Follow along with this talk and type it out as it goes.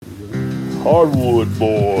Hardwood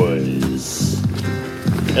Boys,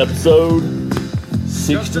 episode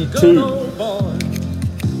 62.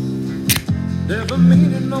 Good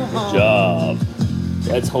job.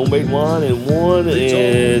 That's homemade wine and one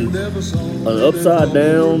and an upside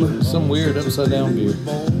down. Some weird upside down beer.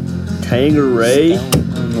 Tanqueray. I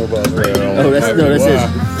don't know about that. Oh, that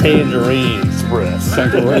says Tangerine Express.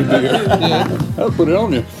 Tanqueray beer. Yeah. I'll put it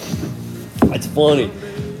on you. It's funny.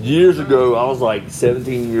 Years ago, I was like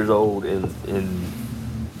 17 years old, and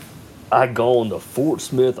I'd gone to Fort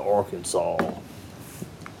Smith, Arkansas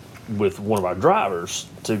with one of our drivers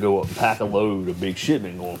to go up and pack a load of big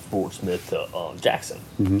shipment going from Fort Smith to Jackson.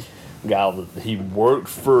 Guy, he worked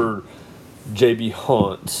for J.B.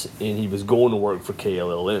 Hunt, and he was going to work for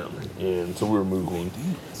KLLM, and so we were moving.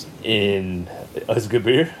 And it's a good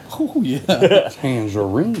beer. Oh, yeah.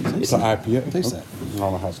 Tangerine. It's an IPA. Taste that. I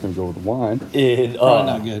don't know how it's going to go with the wine. And Probably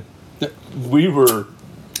not good. we were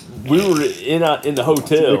in the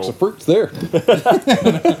hotel. Mix of fruits there.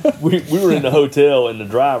 We were in the hotel, and the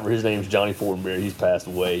driver, his name's Johnny Fortenberry, he's passed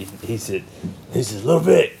away. He says, "Little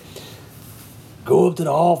Vic, go up to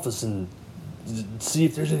the office and see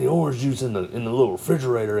if there's any orange juice in the little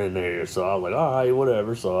refrigerator in there." So I was like, all right,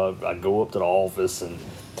 whatever. So I go up to the office and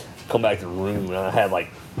come back to the room, and I had like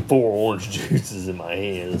 4 orange juices in my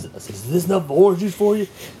hands. I said, "Is this enough orange juice for you?"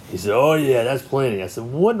 He said, "Oh yeah, that's plenty." I said,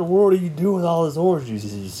 "What in the world are you doing with all this orange juice?" He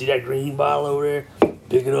said, "You see that green bottle over there?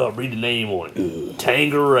 Pick it up, read the name on it.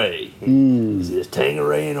 Tanqueray." He said, "It's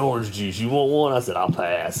Tanqueray and orange juice. You want one?" I said, "I'll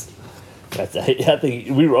pass." I think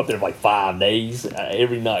we were up there for like 5 days.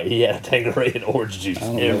 Every night he had a Tanqueray and orange juice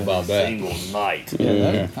every about that. single night.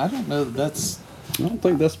 Yeah, I don't know that that's... I don't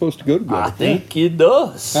think that's supposed to go together. I think it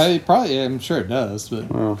does. I'm sure it does, but...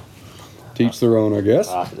 Well, teach their own, I guess.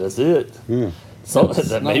 That's it. Yeah. So That's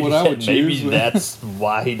that not maybe, what I would maybe choose, but- that's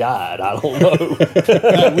why he died. I don't know.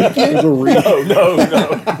 There's a reason. No.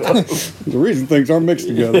 There's a reason things aren't mixed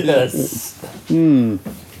together. Yes.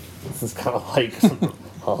 This is kind of like,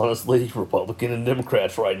 honestly, Republican and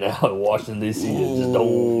Democrats right now in Washington, D.C. It just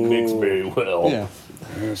don't mix very well. Yeah.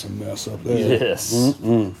 There's a mess up there. Yes.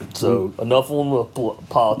 So enough on the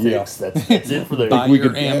politics. That's it for there. Buy we your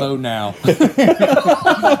could- ammo now. Good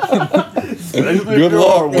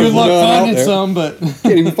luck. Good luck Out finding there. some, but...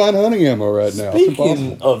 Can't even find hunting ammo right now. It's impossible.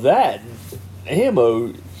 Speaking of that,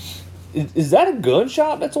 ammo, is that a gun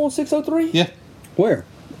shop that's on 603? Yeah. Where?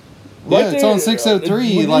 Yeah, it's on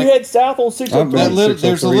 603, When like- you head south on I've 603, been That to little-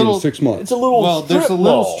 there's a 603 in little- 6 months. it's a little Well, strip there's a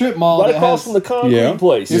little mall, strip mall right that across has- from the concrete Yeah.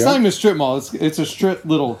 place. It's not even a strip mall. It's a strip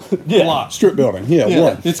little Yeah. block. Strip building. Yeah, Yeah.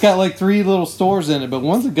 one. It's got like 3 little stores in it, but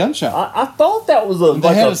one's a gun shop. I thought that was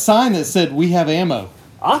They had a sign that said, "We have ammo."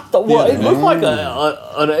 I thought, well, Yeah. it looked like an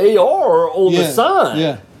AR on the sign.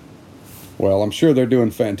 Yeah. Well, I'm sure they're doing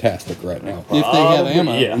fantastic right now. If they have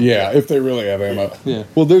ammo. Yeah. Yeah, if they really have ammo. Yeah.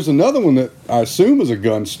 Well, there's another one that I assume is a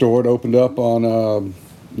gun store. It opened up on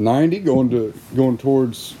 90 going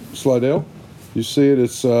towards Slidell. You see it?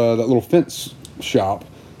 It's that little fence shop,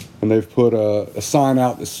 and they've put a sign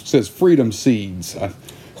out that says "Freedom Seeds."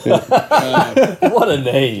 What a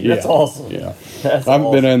name. That's Yeah. awesome. Yeah, That's I haven't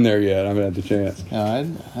awesome. been in there yet. I haven't had the chance. Yeah, I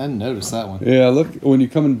hadn't noticed that one. Yeah, look when you're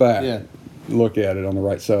coming back. Yeah. Look at it on the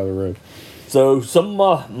right side of the road. So some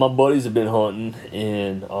of my buddies have been hunting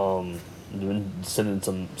and been sending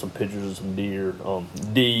some pictures of some deer.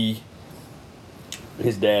 D,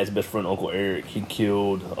 his dad's best friend, Uncle Eric, he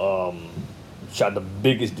killed, shot the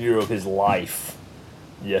biggest deer of his life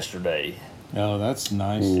yesterday. Oh, that's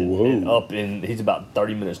nice. Ooh. And he's about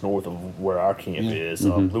 30 minutes north of where our camp Yeah. is,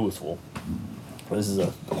 Louisville. This is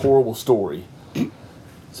a horrible story.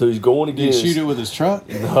 So he's going to Did get he shoot it with his truck?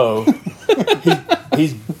 No.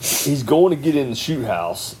 He's going to get in the shoot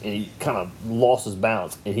house, and he kind of lost his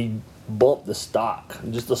balance, and he bumped the stock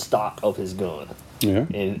of his gun. Yeah.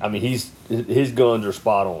 And I mean, his guns are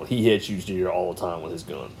spot on. He head shoots deer all the time with his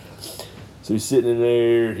gun. So he's sitting in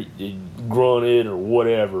there, he grunted or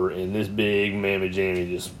whatever, and this big mammy jammy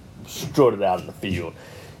just strutted out in the field.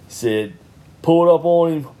 He said, pulled up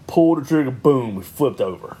on him, pulled the trigger, boom, he flipped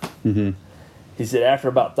over. He said after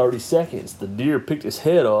about 30 seconds, the deer picked his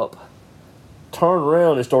head up, turned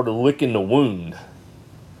around, and started licking the wound.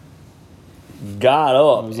 Got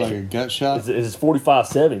up. It was like a gut shot. It's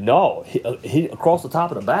 45-70. No, he across the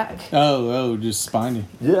top of the back. Oh, just spiny.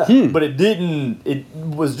 Yeah, but it didn't. It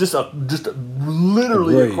was just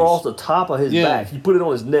literally A graze. across the top of his Yeah. back. He put it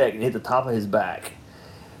on his neck and hit the top of his back.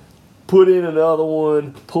 Put in another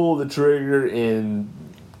one, pulled the trigger, and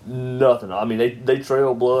nothing. I mean, they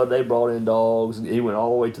trailed blood. They brought in dogs. He went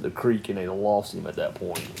all the way to the creek, and they lost him at that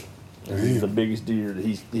point. This is the biggest deer that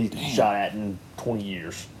he's shot at in 20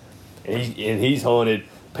 years. And he's hunted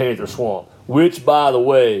Panther Swamp. Which, by the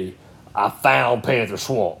way, I found Panther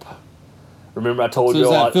Swamp. Remember I told So you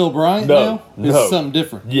is all that Phil Bryant No, now? Is no. it something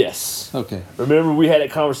different? Yes. Okay. Remember we had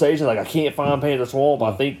that conversation like I can't find Panther Swamp.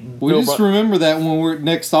 I think We Phil just Bry- remember that when we're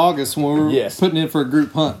next August when we're Yes. putting in for a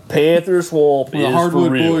group hunt. Panther Swamp When is the Hardwood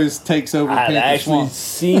for real. Boys takes over I had Panther actually Swamp.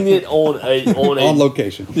 seen it on a On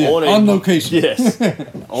location. Yeah, on location. Yes,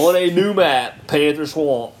 on a new map, Panther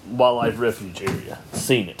Swamp Wildlife Refuge area.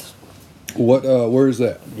 Seen it. What? Where is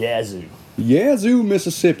that? Yazoo. Yazoo,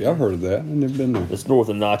 Mississippi. I've heard of that. I've never been there. It's north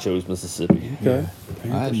of Nachos, Mississippi. Okay.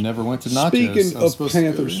 I never went to Nachos. Speaking I was of supposed to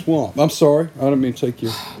Panther go. Swamp, I'm sorry. I don't mean to take you.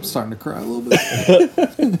 I'm starting to cry a little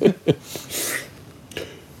bit.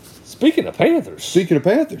 Speaking of Panthers, Speaking of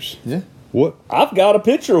Panthers, Yeah. what? I've got a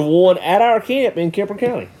picture of one at our camp in Kemper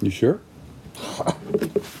County. You sure?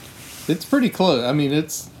 It's pretty close. I mean,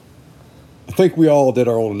 it's I think we all did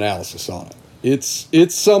our own analysis on it.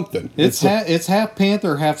 It's something. it's half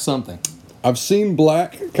panther, half something. I've seen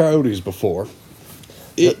black coyotes before.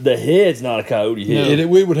 The head's not a coyote head.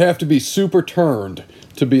 We would have to be super turned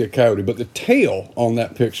to be a coyote, but the tail on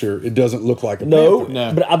that picture, it doesn't look like a No, panther.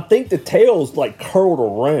 No. but I think the tail's like curled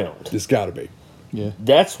around. It's got to be. Yeah.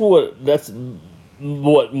 That's what my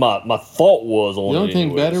thought was on The it. only thing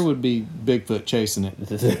anyways. better would be Bigfoot chasing it.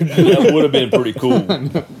 That would have been pretty cool.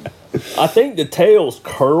 I think the tail's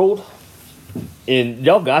curled, and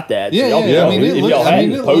y'all got that. Yeah, y'all, yeah. y'all, I mean, if y'all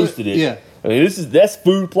hadn't it posted it. Yeah. I mean, that's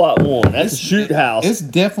food plot one. That's a shoot house. It's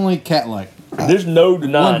definitely cat-like. There's no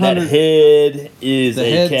denying that 100 head is The a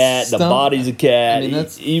head's cat. The stump. body's a cat. I mean,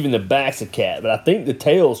 that's- Even the back's a cat. But I think the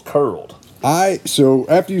tail's curled. So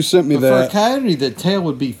after you sent me But for a that, coyote, the tail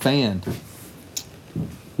would be fanned.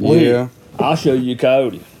 yeah, I'll show you a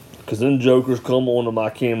coyote. Because them jokers come onto my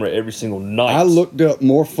camera every single night. I looked up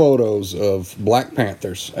more photos of black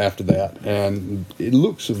panthers after that, and it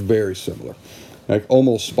looks very similar, like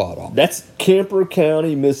almost spot on. That's Kemper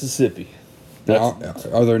County, Mississippi. Now, That's,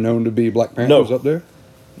 are there known to be black panthers No. up there?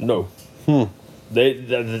 no.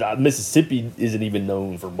 Mississippi isn't even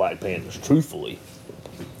known for black panthers, truthfully.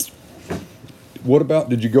 What about?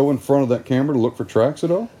 Did you go in front of that camera to look for tracks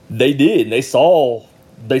at all? They did. And they saw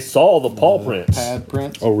the paw prints. Pad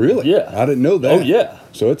prints. Oh, really? Yeah. I didn't know that. Oh, yeah.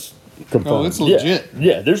 So it's confirmed. Oh, it's legit.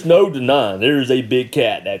 Yeah, there's no denying there is a big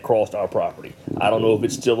cat that crossed our property. I don't know if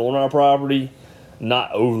it's still on our property.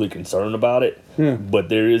 Not overly concerned about it, Yeah. but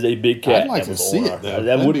there is a big cat. I'd like that to was see on it, our- though. That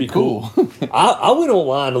That'd would be be cool. I went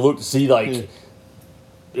online to look to see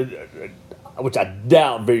which I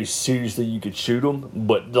doubt very seriously you could shoot them,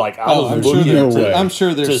 but like I Oh, was I'm sure looking they're- to, I'm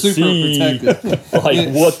sure they're to super see, protected. like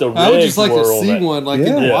Yeah. what the I would just regs like to were on see that. one like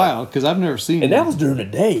in the Yeah. wild because I've never seen And one. that was during the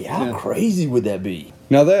day. How Yeah. crazy would that be?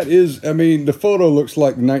 Now that is, I mean, the photo looks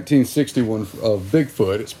like 1961 of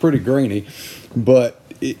Bigfoot. It's pretty grainy, but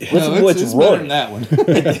Listen, no, what's it's better running. than that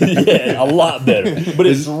one. Yeah, a lot better. But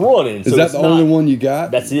it's running. is so that it's the only not- one you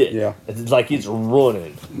got? That's it. Yeah. It's like it's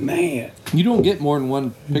running. Man. You don't get more than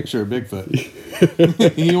one picture of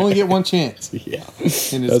Bigfoot. You only get one chance. Yeah. And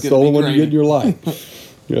it's That's the gonna only be one you get in grainy. your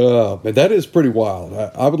life. But that is pretty wild.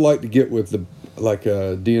 I would like to get with a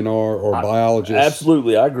DNR or biologist.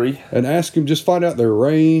 Absolutely, I agree. And ask them, just find out their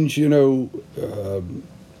range,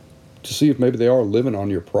 to see if maybe they are living on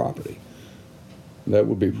your property. That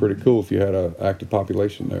would be pretty cool if you had an active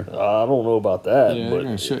population there. I don't know about that, Yeah, they're but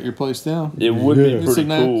gonna shut your place down. it would Yeah. be It's pretty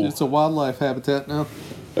cool. It's a wildlife habitat now.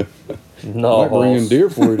 No, Might bring in deer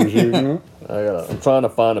for you this year, you know? I'm trying to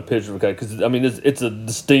find a picture of a coyote because I mean it's a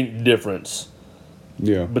distinct difference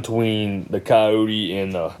Yeah. between the coyote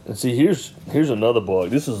and the. And see, here's another buck.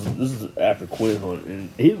 This is after Quinn hunt, and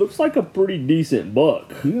he looks like a pretty decent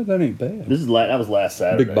buck. Yeah, that ain't bad. That was last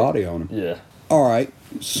Saturday. Big body on him. Yeah. All right.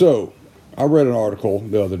 So, I read an article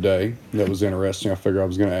the other day that was interesting. I figured I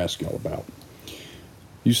was going to ask y'all about.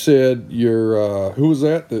 You said your who was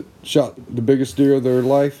that shot the biggest deer of their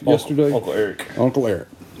life yesterday? Uncle Eric. Uncle Eric.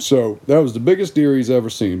 So that was the biggest deer he's ever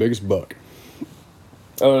seen, biggest buck.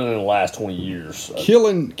 Other than the last 20 years.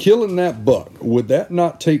 Killing that buck, would that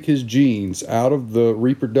not take his genes out of the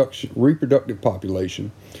reproductive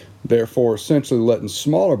population, therefore essentially letting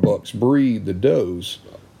smaller bucks breed the does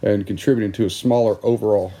and contributing to a smaller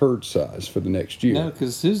overall herd size for the next year? No,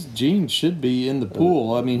 because his genes should be in the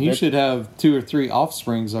pool. I mean, he should have 2 or 3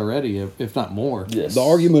 offsprings already, if not more. Yes. The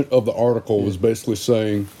argument of the article was basically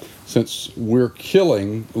saying, since we're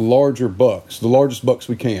killing larger bucks, the largest bucks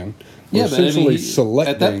we can, we're Yeah, but I essentially mean,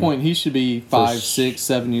 selecting. at that point, he should be 5, 6,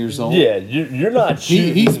 7 years old. Yeah, you're not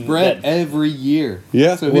shooting. He's bred that- every year.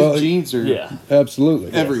 Yeah, So well, his genes are Yeah.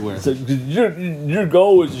 Absolutely. everywhere. So 'cause your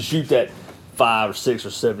goal is to shoot that 5 or 6 or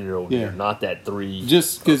 7-year-old Yeah. deer, not that 3.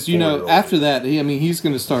 Just because, 4-year-old. after that, he's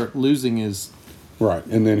going to start losing his Right,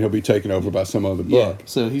 and then he'll be taken over by some other Yeah, buck.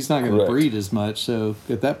 so he's not going to Correct. breed as much. So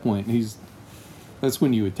at that point, that's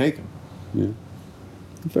when you would take him. Yeah,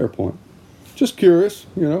 fair point. Just curious,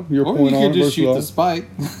 your Or you point on could just versus shoot the ours. spike.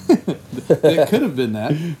 It could have been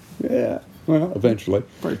that. Yeah, well, eventually.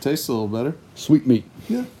 Probably tastes a little better. Sweet meat.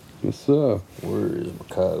 Yeah. Yes, Where is my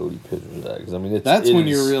coyote pictures at? Because I mean, That's it when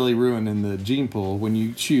is- you're really ruining the gene pool, when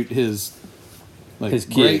you shoot his His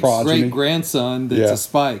kid. great Progeny. grandson that's Yeah. a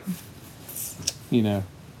spike.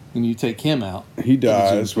 And you take him out. he of the gene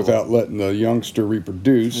dies pool. without letting the youngster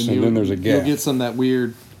reproduce, and then there's a You'll gap. get some of that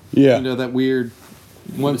weird, Yeah. that weird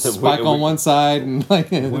one So spike on one side and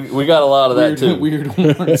like we got a lot of that too. weird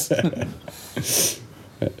horns.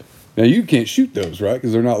 Now you can't shoot those, right?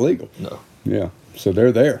 Because they're not legal. No. Yeah, so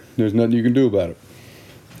they're there. There's nothing you can do about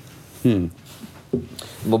it.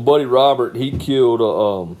 My buddy Robert, he killed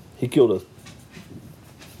a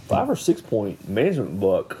 5 or 6 point management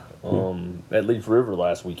buck at Leaf River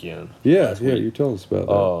last weekend. Yeah, Last yeah, week. you told us about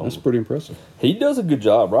that. That's pretty impressive. He does a good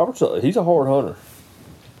job. He's a hard hunter.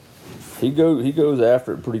 He goes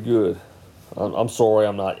after it pretty good. I'm sorry,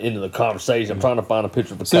 I'm not into the conversation. I'm trying to find a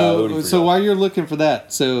picture of a coyote. for So y'all. while you're looking for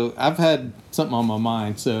that, so I've had something on my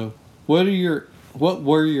mind. So what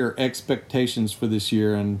were your expectations for this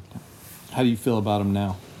year, and how do you feel about them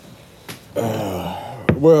now?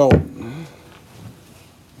 Well,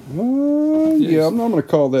 yeah, I'm going to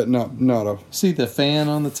call that not a. See the fan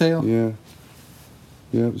on the tail? Yeah,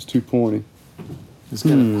 it was too pointy. It's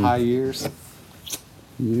got high ears.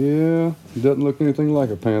 Yeah, it doesn't look anything like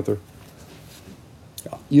a panther.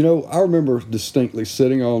 I remember distinctly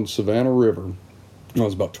sitting on Savannah River. I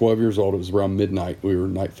was about 12 years old. It was around midnight. We were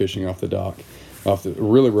night fishing off the dock, off the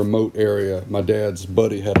really remote area. My dad's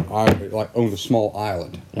buddy had owned a small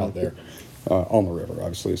island out there on the river.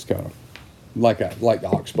 Obviously, it's kind of like the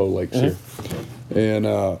Oxbow Lakes here. And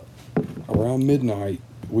around midnight,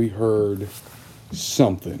 we heard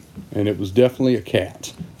something, and it was definitely a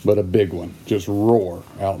cat, but a big one, just roar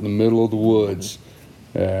out in the middle of the woods.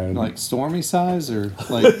 And Like stormy size or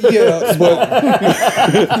like yeah,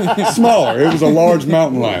 but smaller. It was a large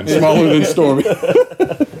mountain lion, smaller than Stormy.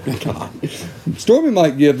 God. Stormy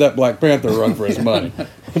might give that Black Panther a run for his money.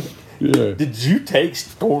 Yeah. Did you take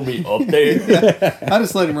Stormy up there? I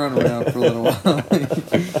just let him run around for a little while.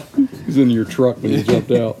 He's in your truck when you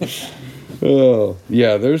jumped out. Oh,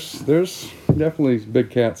 yeah, there's definitely big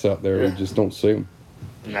cats out there. We just don't see them.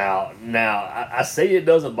 Now, I say it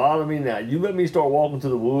doesn't bother me. Now, you let me start walking to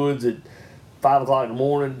the woods at 5 o'clock in the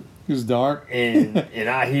morning, It was dark. and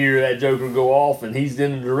I hear that joker go off, and he's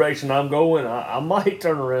in the direction I'm going. I might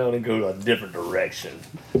turn around and go a different direction.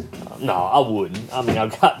 No, I wouldn't. I mean,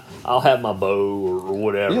 I'll have my bow or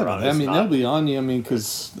whatever. Yeah, but, I mean, they'll be on you. I mean,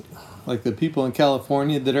 because like the people in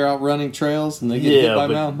California that are out running trails and they get hit by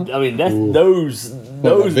mountains. I mean that's those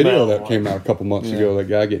Well, that video mountain that came out a couple months Yeah. ago, that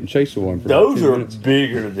guy getting chased with one for Those 2 are minutes.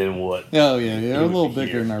 bigger than what. Oh yeah, they're a would little be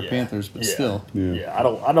bigger here. than our Yeah. panthers, but Yeah. still. Yeah. Yeah,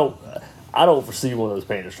 I don't foresee one of those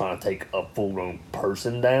panthers trying to take a full grown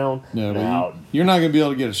person down. No, now, but you're not going to be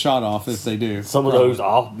able to get a shot off if they do. some of those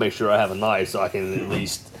I'll make sure I have a knife so I can at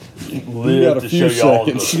least live got a to few show y'all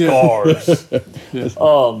the seconds.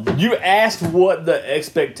 scars. You asked what the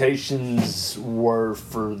expectations were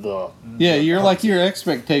for the. Yeah, you're like your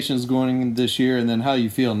expectations going in this year, and then how you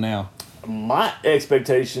feel now. My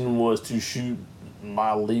expectation was to shoot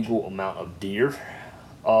my legal amount of deer.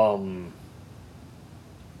 I'm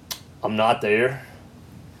not there.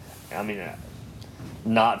 I mean,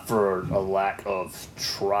 not for a lack of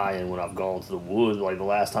trying when I've gone to the woods. Like the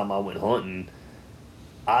last time I went hunting,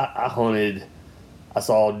 I hunted. I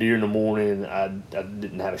saw a deer in the morning. I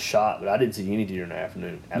didn't have a shot, but I didn't see any deer in the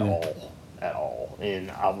afternoon at all. And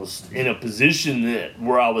I was in a position that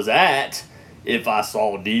where I was at. If I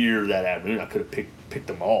saw a deer that afternoon, I could have picked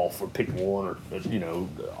them off or picked one or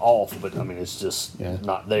off. But I mean, it's just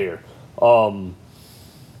not there.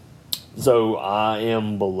 So I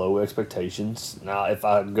am below expectations. Now, if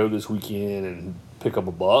I go this weekend and pick up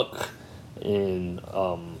a buck and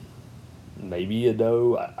maybe a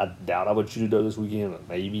doe, I doubt I would shoot a doe this weekend, but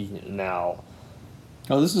maybe. Now,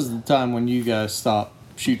 Oh, this is the time when you guys stop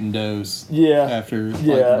shooting does. yeah, After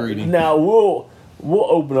breeding. Now we'll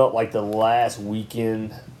open up like the last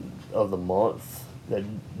weekend of the month, that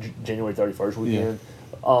January 31st weekend.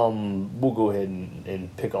 We'll go ahead and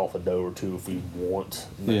pick off a doe or two if we want.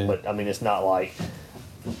 Yeah. But I mean, it's not like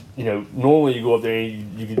normally you go up there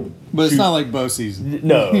and you can. But it's shoot- not like bow season.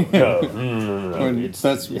 No. When It's-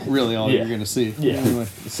 that's really all yeah. you're going to see. Yeah. Anyway.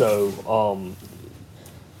 So,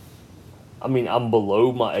 I mean, I'm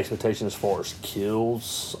below my expectation as far as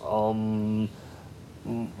kills.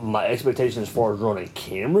 my expectation as far as running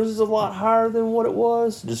cameras is a lot higher than what it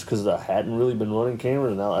was, just because I hadn't really been running cameras.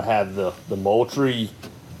 And now I have the Moultrie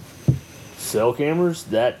cell cameras.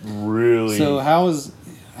 That really. So how is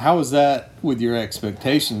that with your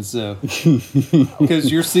expectations though?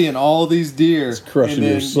 Because you're seeing all these deer, crushing and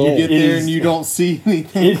then your soul. you get It there is- and you don't see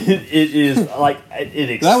anything. it is like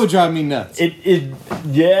it. That would drive me nuts.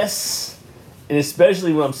 Yes, and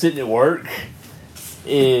especially when I'm sitting at work,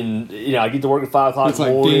 and I get to work at 5 o'clock It's in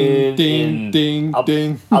the like morning. ding, and ding, I,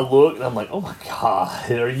 ding. I look and I'm like, oh my god,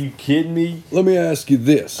 are you kidding me? Let me ask you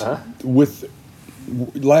this: with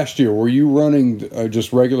last year, were you running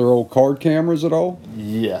just regular old card cameras at all?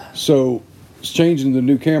 Yeah. So, it's changing the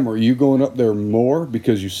new camera. Are you going up there more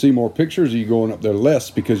because you see more pictures? Or are you going up there less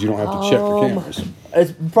because you don't have to check your cameras?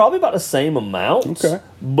 It's probably about the same amount. Okay.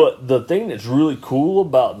 But the thing that's really cool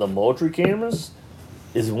about the Moultrie cameras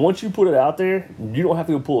is once you put it out there, you don't have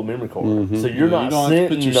to go pull a memory card. So you're You not don't have to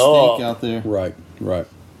put sitting your up. stink out there. Right, right.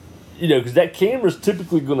 Because that camera's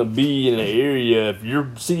typically going to be in an area. If you're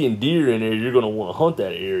seeing deer in there, you're going to want to hunt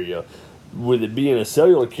that area. With it being a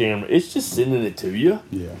cellular camera, it's just sending it to you.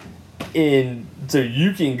 Yeah. And so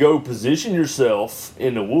you can go position yourself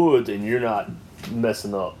in the woods and you're not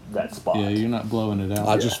messing up that spot. Yeah, you're not blowing it out.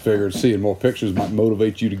 I just figured seeing more pictures might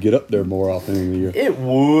motivate you to get up there more often in the year. It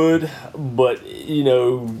would, but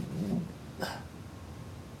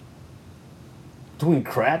between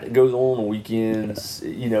crap that goes on the weekends,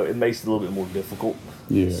 it makes it a little bit more difficult.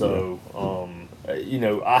 Yeah, So,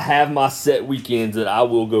 I have my set weekends that I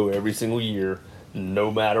will go every single year,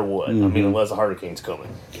 no matter what. I mean, unless a hurricane's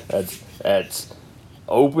coming. That's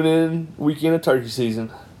opening weekend of turkey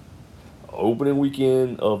season, opening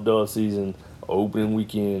weekend of dove season, opening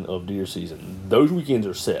weekend of deer season. Those weekends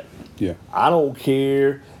are set. Yeah. I don't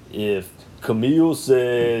care if Camille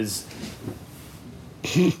says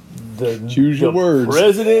Choose your words.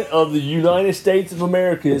 President of the United States of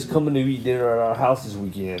America is coming to eat dinner at our house this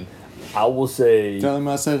weekend. I will say, Tell him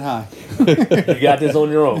I said hi. you got this on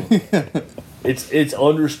your own. It's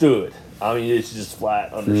understood. I mean, it's just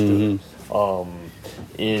flat understood.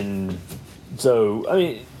 And so, I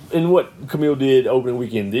mean, and what Camille did opening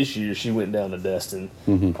weekend this year, she went down to Destin,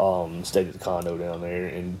 stayed at the condo down there,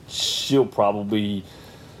 and she'll probably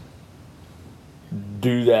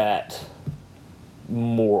do that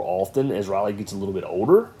more often as Riley gets a little bit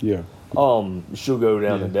older. Yeah. She'll go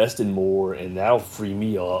down to Destin more, and that'll free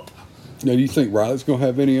me up. Now, do you think Riley's going to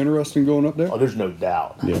have any interest in going up there? Oh, there's no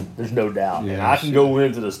doubt. Yeah. There's no doubt. Yeah, and I can go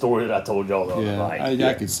into the story that I told y'all the other Yeah, night.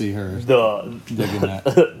 I could see her The digging that.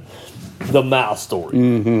 the mouse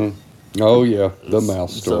story. Oh, yeah. The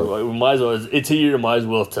mouse story. So we might as well. It's here. Might as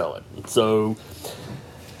well tell it. So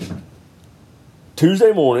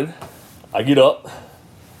Tuesday morning, I get up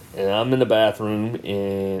and I'm in the bathroom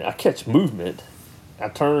and I catch movement. I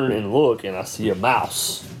turn and look and I see a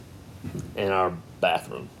mouse in our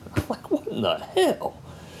bathroom. I'm like, what in the hell?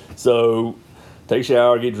 So take a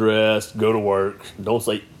shower, get dressed, go to work. Don't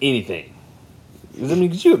say anything. 'Cause, I mean,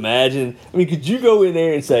 could you imagine? I mean, could you go in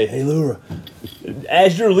there and say, "Hey, Laura,"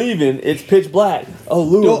 as you're leaving, it's pitch black. Oh,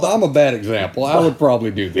 Laura, I'm a bad example. I would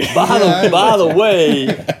probably do that. by the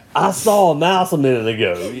way, I saw a mouse a minute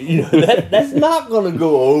ago. That's not going to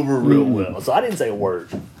go over real well. So I didn't say a word.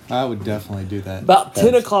 I would definitely do that. About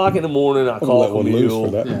 10 o'clock in the morning, I Let call one loose Camille,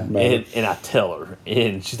 for that Yeah. matter. and I tell her.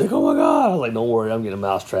 And she's like, oh my God. I was like, don't worry, I'm getting a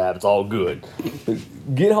mouse trap. It's all good.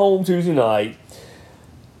 Get home Tuesday night,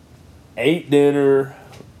 ate dinner,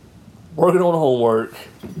 working on homework,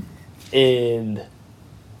 and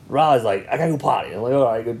Riley's like, I gotta go potty. I'm like, all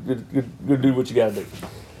right, go do what you gotta do.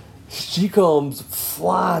 She comes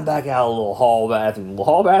flying back out of the little hall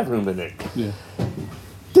bathroom in there. Yeah.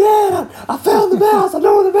 Dad, I found the mouse. I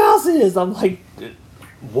know where the mouse is. I'm like,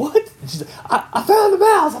 what? She's like, I found the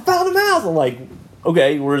mouse. I found the mouse. I'm like,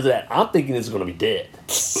 okay, where's it at? I'm thinking it's going to be dead.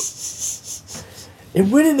 It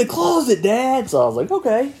went in the closet, Dad. So I was like,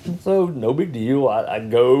 okay. So no big deal. I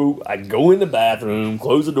go in the bathroom,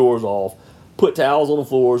 close the doors off, put towels on the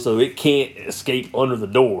floor so it can't escape under the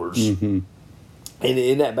doors. And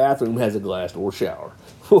in that bathroom has a glass door shower.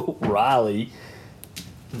 Riley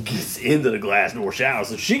gets into the glass door shower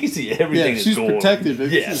so she can see everything Yeah, that's she's going on. protected. But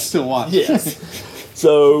Yes. she's still watching. Yes.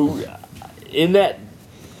 So in that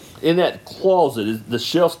closet, the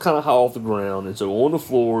shelf's kind of high off the ground, and so on the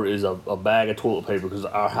floor is a bag of toilet paper because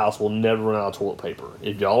our house will never run out of toilet paper.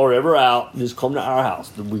 If y'all are ever out, just come to our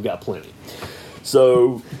house. We've got plenty.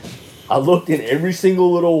 So I looked in every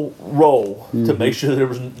single little roll to make sure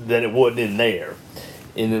that it wasn't in there.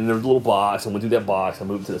 And then there's a little box. I went through that box. I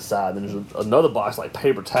moved to the side. Then there's another box, like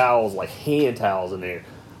paper towels, like hand towels in there.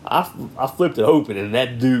 I flipped it open, and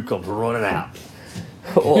that dude comes running out.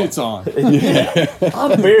 Well, It's on.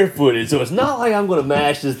 I'm barefooted, so it's not like I'm going to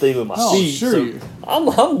mash this thing with my Oh, feet. sure So you- I'm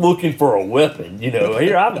looking for a weapon. You know,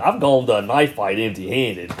 here I've gone to a knife fight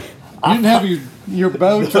empty-handed. You didn't have your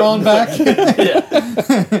bow drawn back?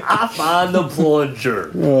 I find the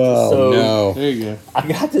plunger. Oh So- no! There you go. I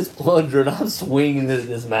got this plunger and I'm swinging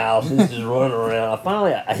this mouse and it's just running around.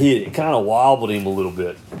 I hit it, kind of wobbled him a little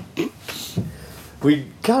bit. He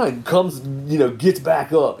kind of comes, gets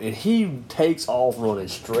back up and he takes off running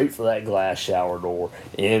straight for that glass shower door.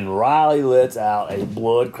 And Riley lets out a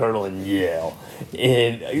blood curdling yell.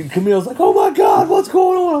 And Camille's like, "Oh my God, what's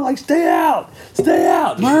going on?" I'm like, "Stay out, stay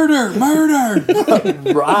out." Murder!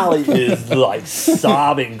 Riley is like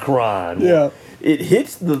sobbing, crying. Yeah. It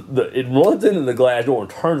hits it runs into the glass door and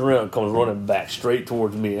turns around and comes running back straight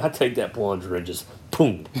towards me. And I take that plunger and just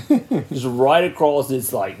boom, just right across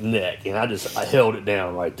its like neck, and I held it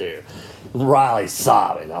down right there. Riley's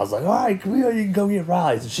sobbing. I was like, "All right, Camille, you can go get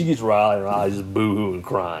Riley." So she gets Riley, and Riley's just boo-hooing,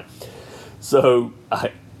 crying. So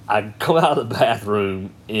I come out of the bathroom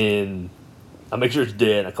and I make sure it's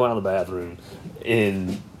dead. I come out of the bathroom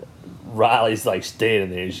and Riley's like standing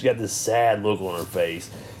there. And she got this sad look on her face.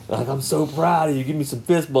 Like, "I'm so proud of you. Give me some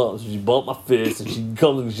fist bumps." She bumped my fist and she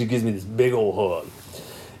comes and she gives me this big old hug.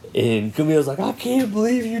 And Camille's like, "I can't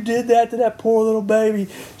believe you did that to that poor little baby.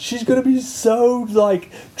 She's gonna be so like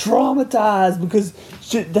traumatized because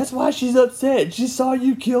that's why she's upset. She saw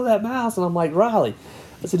you kill that mouse." And I'm like, "Riley,"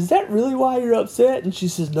 I said, "is that really why you're upset?" And she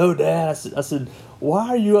says, "No, Dad." I said, "Why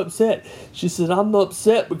are you upset?" She said, "I'm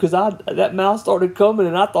upset because that mouse started coming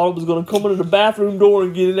and I thought it was going to come under the bathroom door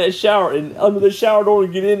and get in that shower and under the shower door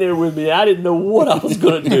and get in there with me. I didn't know what I was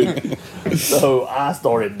going to do." So I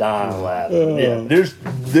started dying laughing. Yeah,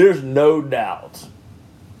 there's no doubt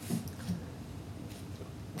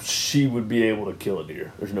she would be able to kill a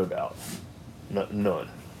deer. There's no doubt. None.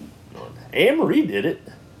 Anne Marie did it.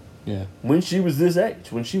 Yeah. When she was this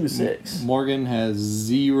age, when she was 6. Morgan has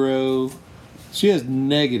zero. She has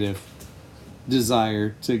negative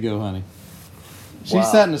desire to go hunting. She Wow.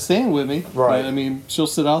 sat in the stand with me. Right. I mean, she'll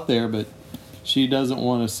sit out there, but she doesn't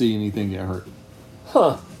want to see anything get hurt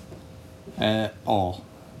Huh. at all.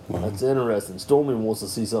 That's interesting. Stormy wants to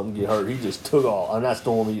see something get hurt. He just took off. Not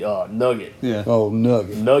Stormy, Nugget. Yeah. Oh,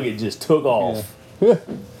 Nugget. Nugget just took off.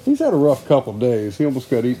 He's had a rough couple of days. He almost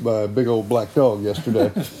got eaten by a big old black dog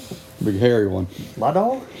yesterday. Big hairy one. My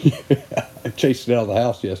dog? I chased it out of the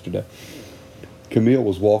house yesterday. Camille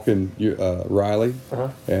was walking Riley,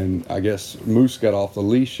 and I guess Moose got off the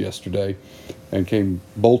leash yesterday and came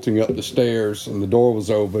bolting up the stairs, and the door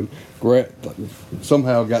was open.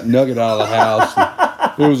 Somehow got Nugget out of the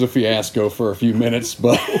house. It was a fiasco for a few minutes,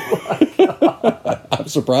 but I'm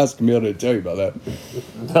surprised Camille didn't tell you about that.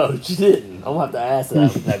 No, she didn't. I'm going to have to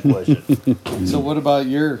ask that question. So what about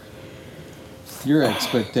your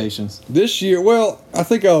expectations? This year, well, I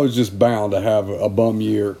think I was just bound to have a bum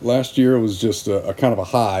year. Last year was just a kind of a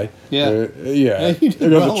high. Yeah. Yeah. You did It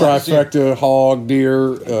was well a last year. trifecta: hog,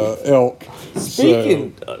 deer, elk.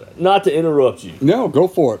 Speaking, not to interrupt you, No, go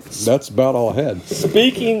for it. That's about all I had.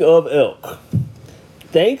 speaking of elk,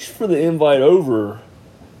 thanks for the invite over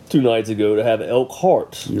 2 nights ago to have elk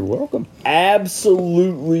hearts. You're welcome.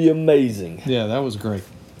 Absolutely amazing. Yeah, that was great.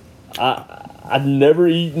 I've never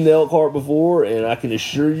eaten elk heart before, and I can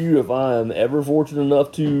assure you, if I am ever fortunate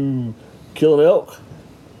enough to kill an elk,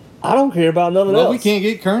 I don't care about nothing Well, else. we can't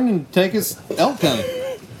get Kern to take us elk hunting.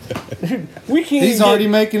 We can't. He's even already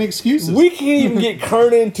get, making excuses. We can't even get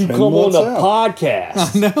Kernan to come on months the out.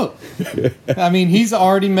 podcast. No. I mean, he's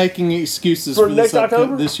already making excuses For for next this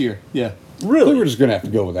October? this year. Yeah. I think we're Really? just gonna have to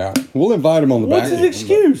go without. We'll invite him on the What's back. his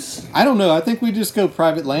excuse? I don't know. I think we just go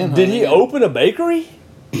private land Did hunting. he open a bakery?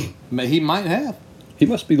 He might have. He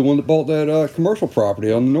must be the one that bought that commercial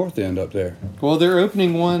property on the north end up there. Well, they're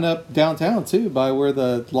opening one up downtown, too, by where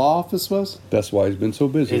the law office was. That's why he's been so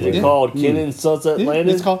busy. Is it lately. called Kennan Sunset Yeah,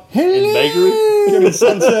 Landing? it's called and Bakery.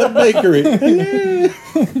 Sunset Bakery?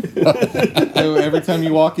 So every time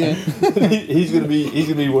you walk in, he's gonna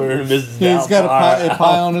be wearing a Mrs. he's got a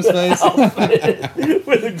pie on his face.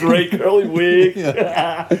 with a great curly wig.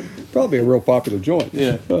 Probably a real popular joint.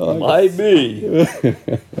 Yeah. Might be.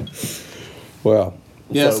 Well,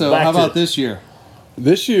 Yeah, So so back how to- about this year?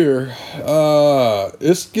 this year,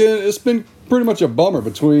 it's been pretty much a bummer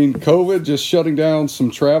between COVID just shutting down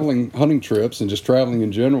some traveling hunting trips and just traveling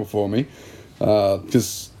in general for me.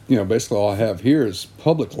 Because basically all I have here is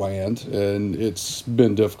public land, and it's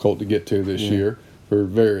been difficult to get to this year for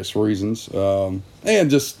various reasons, and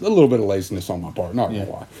just a little bit of laziness on my part. Not gonna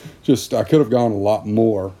lie, just I could have gone a lot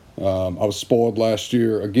more. I was spoiled last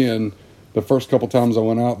year. Again, the first couple times I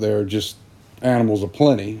went out there, just animals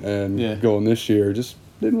aplenty, and Yeah. going this year, just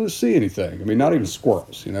didn't really see anything. I mean, not even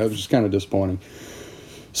squirrels. You know, it was just kind of disappointing.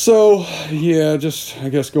 So yeah, just I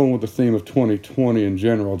guess going with the theme of 2020 in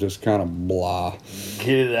general, just kind of blah. Get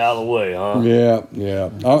it out of the way, huh? Yeah.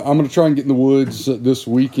 I'm going to try and get in the woods this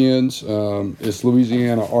weekend. It's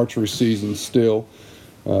Louisiana archery season still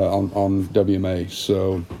on WMA,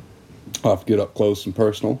 so I'll have to get up close and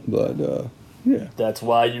personal. But yeah, That's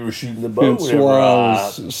why you were shooting the bow that's whenever why I I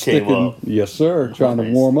was came sticking. up. Yes, sir. Trying to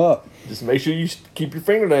Nice. warm up. Just make sure you keep your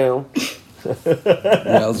finger down.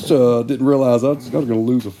 Yeah, I was, didn't realize I was going to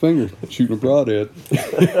lose a finger shooting a broadhead.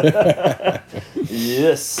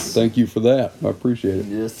 Yes. Thank you for that. I appreciate it.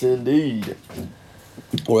 Yes, indeed.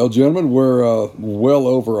 Well, gentlemen, we're well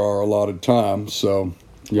over our allotted time, so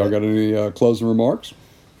y'all got any closing remarks?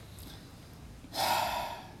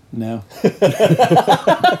 No.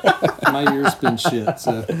 My year's been shit.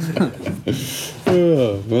 So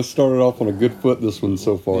Let's start it off on a good foot this one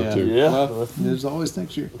so far, yeah. too. Yeah. Well, there's always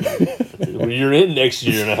next year. Well, you're in next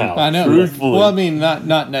year now. I know. Truthfully. Well, I mean,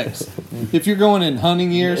 not next. If you're going in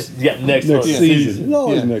hunting years, Yeah, next Next month. season. It's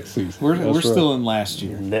always Yeah. next season. we're That's right. still in last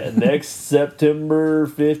year. Next September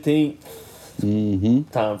 15th Mm-hmm.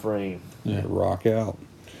 time frame. Yeah. Rock out.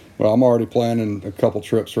 Well, I'm already planning a couple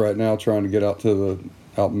trips right now, trying to get out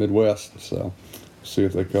Midwest, so see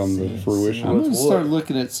if they come to fruition. I'm What's gonna what? start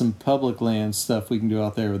looking at some public land stuff we can do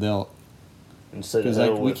out there with elk Instead of because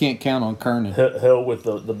hell, we with, can't count on Kernan. hell with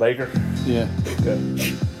the baker. Yeah. Okay.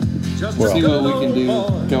 Well, See what we can do.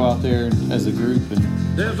 Go out there as a group and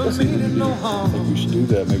see what we can do. I think we should do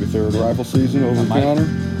that. Maybe third rifle season over the might. counter.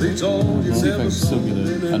 See if I can still get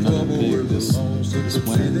another pig this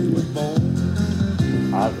winter.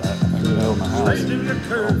 I I can get out of my house.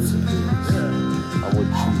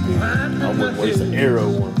 I wouldn't waste an arrow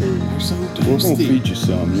on a pig. They're so We're gonna tasty. feed you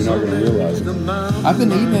some. You're not gonna realize it. I've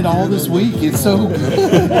been eating it all this week. It's so good.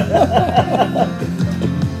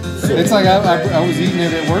 It's like I was eating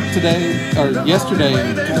it at work today or yesterday.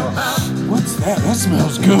 And, what's that? That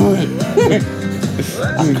smells good.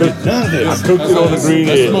 None of this. Cooked it on the green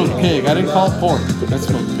That egg. smoked pig. I didn't call it pork. That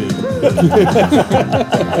smoked pig.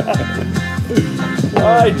 All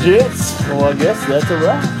right, gents. Well, I guess that's a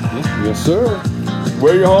wrap. Yes, sir.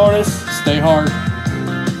 Wear your harness. Stay hard.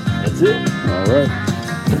 That's it. All right.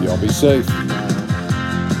 Y'all be safe.